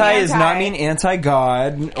 Anti does not mean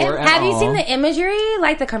anti-God or at Have you all. seen the imagery,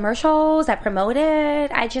 like the commercials that promote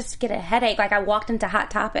it? I just get a headache. Like I walked into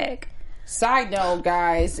Hot Topic. Side note,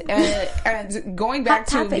 guys, and going back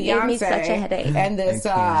to topic gave me Beyonce such a headache. and this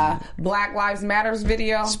Black Lives Matters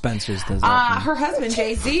video. Spencer's does that. Her husband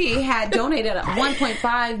Jay-Z had donated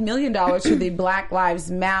 $1.5 million to the Black Lives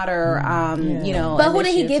Matter. But who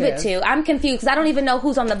did he give it to? I'm confused because I don't even know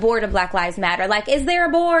who's on the board of Black Lives Matter. Like, is there a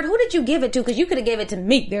board? Who did you give it to? Because you could have gave it to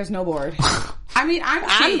me. There's no board. I mean, I'm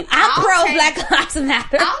pro Black Lives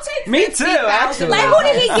Matter. I'll take Me too, actually. Like, who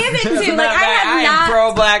did he give it to? Like, I am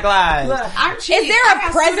pro Black Lives. Look, I'm cheap. Is there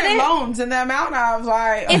a president? Loans and the amount of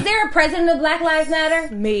like. Is there a president of Black Lives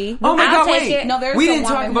Matter? Me. Oh my I'll God! take Wait, it. No, there's we a didn't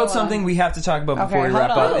talk woman about who, something we have to talk about before we hold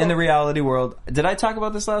wrap up on. in the reality world. Did I talk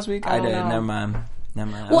about this last week? I did. know. Never mind.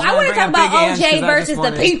 Well, I want to talk about OJ versus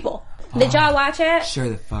the people. Did y'all watch it? Sure,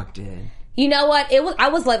 the fuck did. You know what? I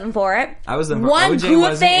was living for it. I was living for One OJ good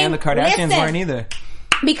wasn't, thing, and the Kardashians listen. weren't either.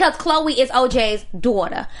 Because Khloe is OJ's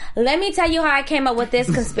daughter. Let me tell you how I came up with this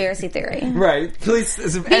conspiracy theory. Right. Please.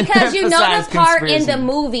 Because you know the part in the conspiracy.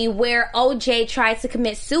 movie where OJ tries to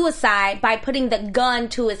commit suicide by putting the gun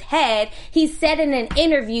to his head. He said in an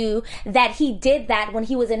interview that he did that when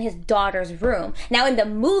he was in his daughter's room. Now in the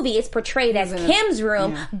movie it's portrayed as Kim's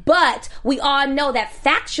room, but we all know that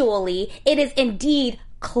factually it is indeed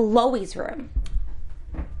Khloe's room.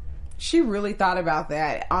 She really thought about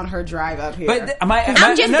that on her drive up here. But I'm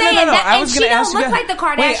just saying that, I and was she going to don't ask you look guys. like the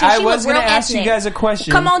Kardashians. Wait, She I look was going real to ask you ethnic. guys a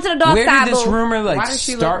question. Come on to the dark Where side, did this boo. rumor why does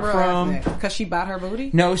she start look real from? Because she bought her booty?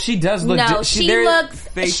 No, she does look. No, she looks.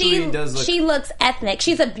 facially does look. She looks ethnic.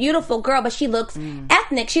 She's a beautiful girl, but she looks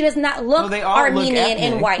ethnic. She does not look Well, they all look Armenian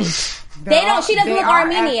and ethnic. white. They don't. She doesn't they look are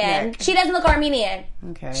Armenian. ethnic. She doesn't look Armenian.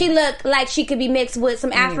 Okay. She look like she could be mixed with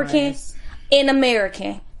some African Anyways. and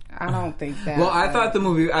American. I don't think that. Well, I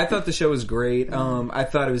thought the show was great. I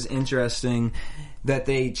thought it was interesting that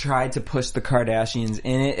they tried to push the Kardashians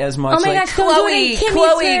in it as much. Oh my like, gosh, don't do it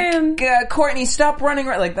in Kimmy's room. Courtney, stop running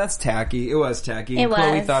around. Like, that's tacky. It was tacky. It And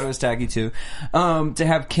Khloe was. thought it was tacky too. To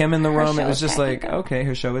have Kim in the room, show it was is just tacky, like, though. okay,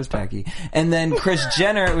 her show is tacky. And then Kris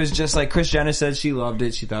Jenner, it was just like, Kris Jenner said she loved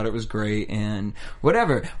it. She thought it was great and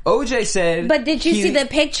whatever. OJ said, But did you he see the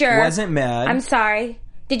picture? Wasn't mad. I'm sorry.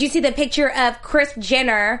 Did you see the picture of Kris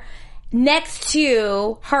Jenner next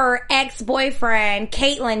to her ex-boyfriend,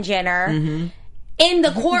 Caitlyn Jenner, in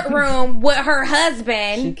the courtroom with her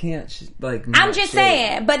husband? She can't. She's like. I'm not just straight.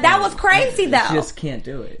 saying, but that was crazy though. She just can't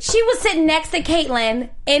do it. She was sitting next to Caitlyn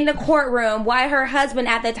in the courtroom while her husband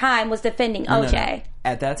at the time was defending OJ. No.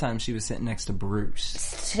 At that time, she was sitting next to Bruce.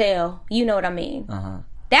 Still, you know what I mean.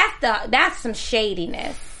 That's some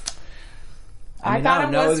shadiness. I mean, thought don't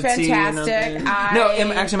it know was the tea, fantastic. nothing.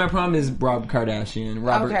 No, actually, my problem is Robert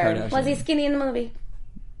Kardashian. Was he skinny in the movie?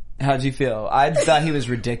 How'd you feel? I thought he was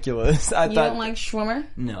ridiculous. I You thought don't like Schwimmer?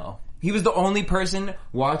 no. He was the only person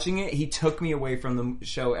watching it. He took me away from the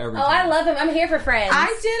show every Oh, time. I love him. I'm here for Friends. I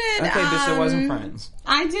didn't. Okay, but so wasn't Friends.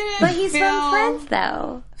 I didn't. but he's feel, from Friends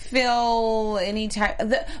though. Feel any type.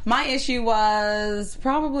 My issue was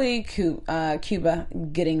probably Cuba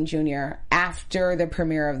getting Junior after the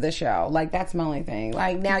premiere of the show. Like, that's my only thing.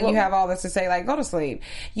 Like, now you have all this to say. Like, go to sleep.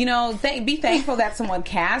 You know, be thankful that someone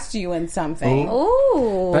cast you in something.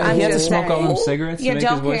 Ooh. But he had to just smoke all saying. them cigarettes to make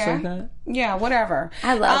his voice like that. Yeah, whatever.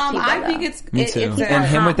 I love Tyga, I though. think it's Me too. It's And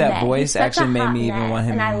him with that Hot voice mess. He's such actually a made hot me even mess, want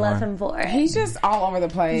him and I more. love him for it. he's just all over the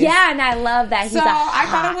place. Yeah, and I love that he's So a I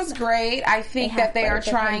thought hot- it was great. I think They that they have are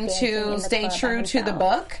flavor trying dancing in to the stay club by true to the himself.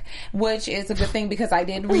 book, which is a good thing because I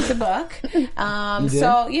did read the book. did?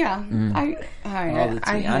 So yeah, I All the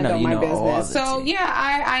tea. I know handle you my know all business. the So tea.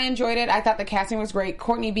 yeah, I enjoyed it. I thought the casting was great.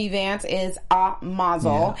 Courtney B. Vance is a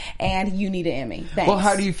mazel, and you need an Emmy. Thanks. Well,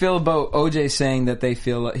 how do you feel about OJ saying that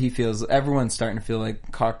he feels everyone's starting to feel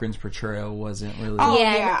like Cochran's portrayal wasn't really? Oh,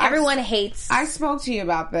 Yeah, yeah, and everyone hates I spoke to you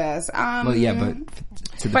about this. Well, yeah, but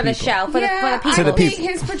to the for the people. show for the people. To the I think people.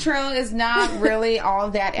 his portrayal is not really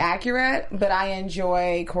all that accurate, but I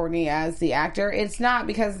enjoy Courtney as the actor. It's not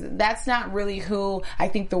because that's not really who I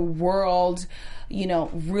think the world,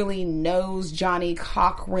 really knows Johnny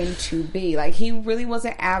Cochran to be. Like, he really was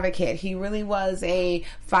an advocate. He really was a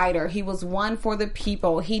fighter. He was one for the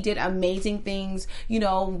people. He did amazing things,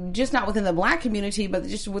 just not within the black community, but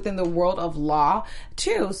just within the world of law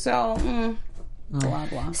too. So, blah,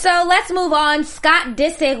 blah. So let's move on. Scott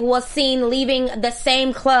Disick was seen leaving the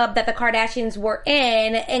same club that the Kardashians were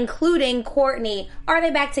in, including Kourtney. Are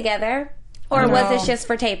they back together? Or was this just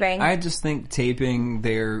for taping? I just think taping.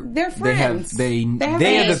 They're friends. They They have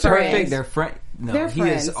are the friends. perfect. They're friend. No, They're he is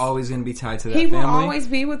friends. always going to be tied to that He family. will always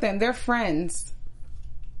be with them. They're friends.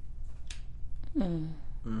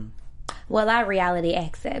 Well, I reality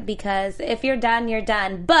exit, because if you're done, you're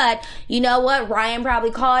done. But you know what? Ryan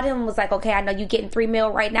probably called him and was like, okay, I know you're getting $3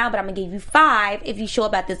 million right now, but I'm going to give you 5 if you show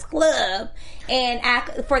up at this club and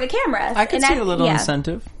act for the cameras. I can see a little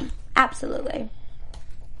incentive. Absolutely.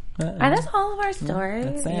 And that's all of our stories.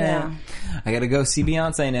 That's it. Yeah. I gotta go see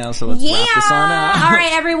Beyonce now, so let's wrap this on up. All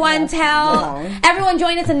right, everyone, everyone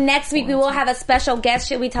join us next week. We will have a special guest.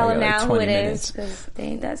 Should we tell them now who it is? Because they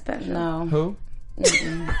ain't that special. No. Who?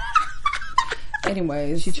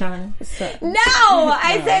 Anyways. She trying to? No!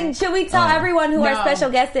 I said, should we tell everyone who our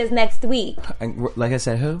special guest is next week? Like I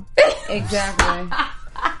said, who? Exactly.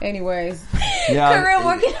 Anyways.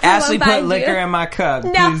 Ashley put liquor in my cup.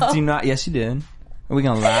 No. Please do not. Yes, you did. Are we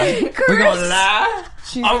gonna lie? We're gonna lie?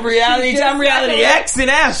 I'm reality X and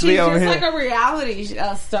Ashley over here. She's just like a reality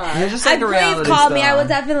star. You're just like a reality call star. me. I would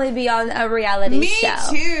definitely be on a reality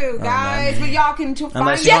show. Me too, guys. But y'all can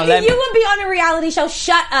find Jesse, you would be on a reality show.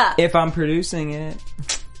 Shut up. If I'm producing it.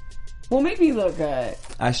 Well, make me look good.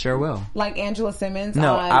 I sure will. Like Angela Simmons.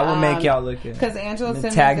 No, I will make y'all look good. Because Angela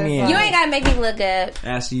Simmons tag me in. You ain't gotta make me look good.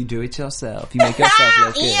 Ashley, you do it yourself. You make yourself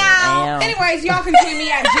look good. Anyways, y'all can tweet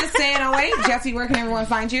me at Just Saying Away. Jesse, where can everyone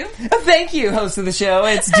find you? Thank you, host of the show.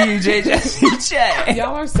 It's DJ Jesse J.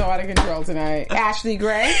 Y'all are so out of control tonight. Ashley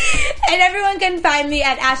Gray. And everyone can find me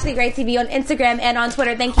at Ashley Gray TV on Instagram and on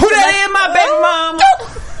Twitter. Thank you so much. Who that is, my baby mama?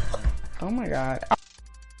 Oh my God.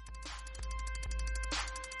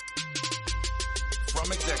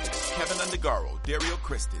 From executives Kevin Undergaro, Dario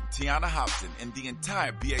Kristen, Tiana Hobson, and the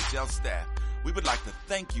entire BHL staff, we would like to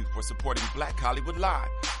thank you for supporting Black Hollywood Live,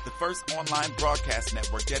 the first online broadcast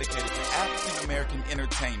network dedicated to African American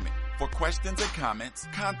entertainment. For questions and comments,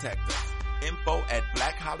 contact us.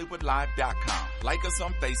 info@blackhollywoodlive.com. Like us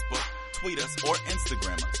on Facebook, tweet us, or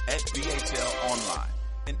Instagram us at BHL Online.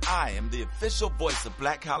 And I am the official voice of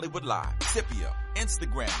Black Hollywood Live, Scipio,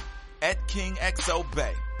 Instagram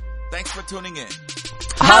 @KingXOBay. Thanks for tuning in.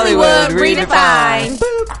 Hollywood Redefined.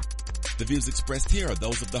 The views expressed here are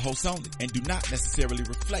those of the hosts only and do not necessarily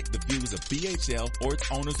reflect the views of BHL or its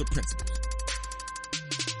owners or principals.